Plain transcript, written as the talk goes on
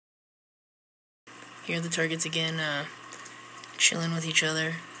Here are the targets again, chilling with each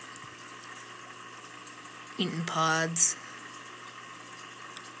other, eating pods.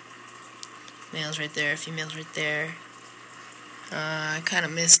 Males right there, females right there. I kind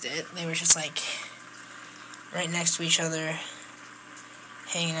of missed it. They were just like right next to each other,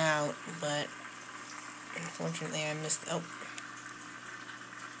 hanging out, but unfortunately I missed. Oh,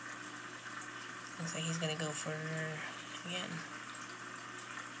 looks like he's gonna go for again.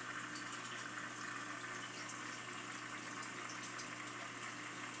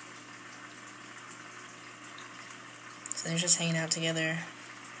 So they're just hanging out together.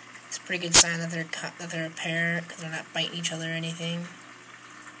 It's a pretty good sign that they're a pair, because they're not biting each other or anything.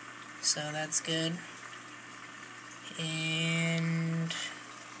 So that's good. And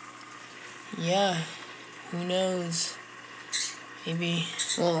yeah, who knows? Maybe.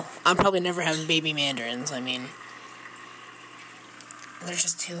 Well, I'm probably never having baby mandarins. I mean, they're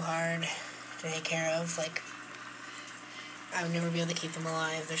just too hard to take care of. Like, I would never be able to keep them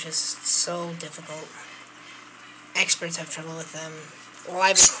alive. They're just so difficult. Experts have trouble with them.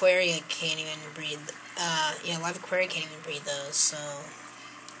 Live aquaria can't even breed. Live aquaria can't even breed those. So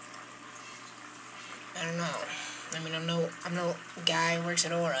I don't know. I mean, I'm no guy who works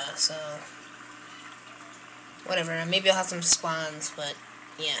at Aura, so whatever. Maybe I'll have some spawns, but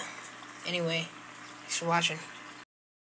yeah. Anyway, thanks for watching.